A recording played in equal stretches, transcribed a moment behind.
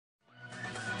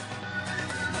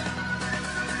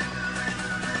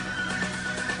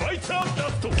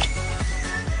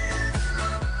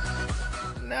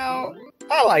Now,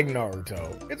 I like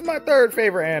Naruto. It's my third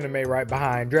favorite anime right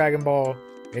behind Dragon Ball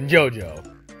and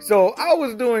JoJo. So I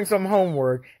was doing some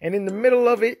homework and in the middle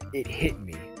of it, it hit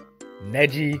me.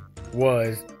 Neji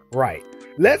was right.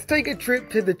 Let's take a trip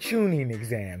to the Chunin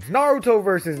exams. Naruto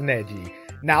versus Neji.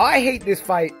 Now I hate this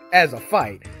fight as a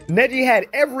fight. Neji had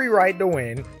every right to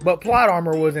win, but plot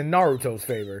armor was in Naruto's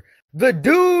favor. The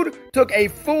dude took a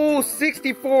full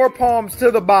 64 palms to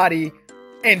the body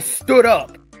and stood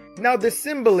up. Now the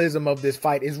symbolism of this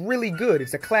fight is really good.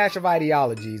 It's a clash of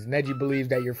ideologies. Neji believes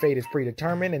that your fate is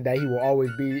predetermined and that he will always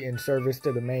be in service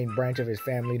to the main branch of his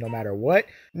family no matter what.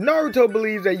 Naruto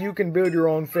believes that you can build your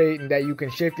own fate and that you can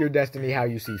shift your destiny how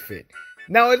you see fit.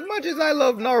 Now as much as I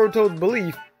love Naruto's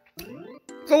belief,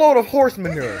 it's a load of horse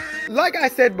manure. Like I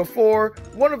said before,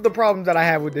 one of the problems that I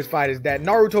have with this fight is that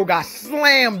Naruto got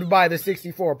slammed by the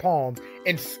 64 palms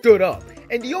and stood up.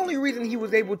 And the only reason he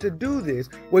was able to do this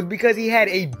was because he had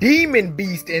a demon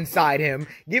beast inside him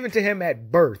given to him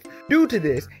at birth. Due to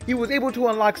this, he was able to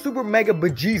unlock Super Mega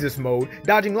Bejesus mode,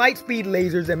 dodging light speed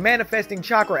lasers and manifesting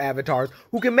chakra avatars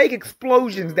who can make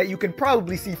explosions that you can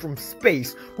probably see from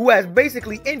space, who has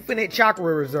basically infinite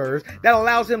chakra reserves that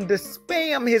allows him to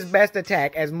spam his best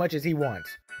attack as much as he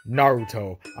wants.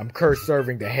 Naruto, I'm cursed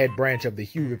serving the head branch of the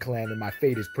Hyuga clan and my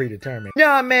fate is predetermined.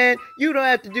 Nah man, you don't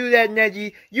have to do that,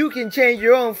 Neji. You can change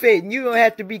your own fate and you don't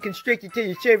have to be constricted to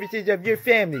the services of your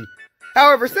family.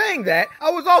 However, saying that,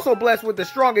 I was also blessed with the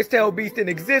strongest tail beast in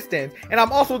existence, and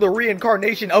I'm also the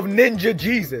reincarnation of Ninja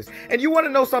Jesus. And you want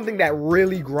to know something that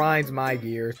really grinds my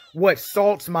gears? What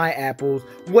salts my apples?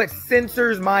 What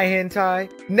censors my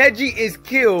hentai? Neji is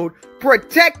killed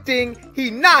protecting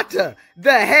Hinata,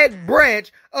 the head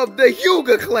branch of the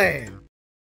Hyuga clan.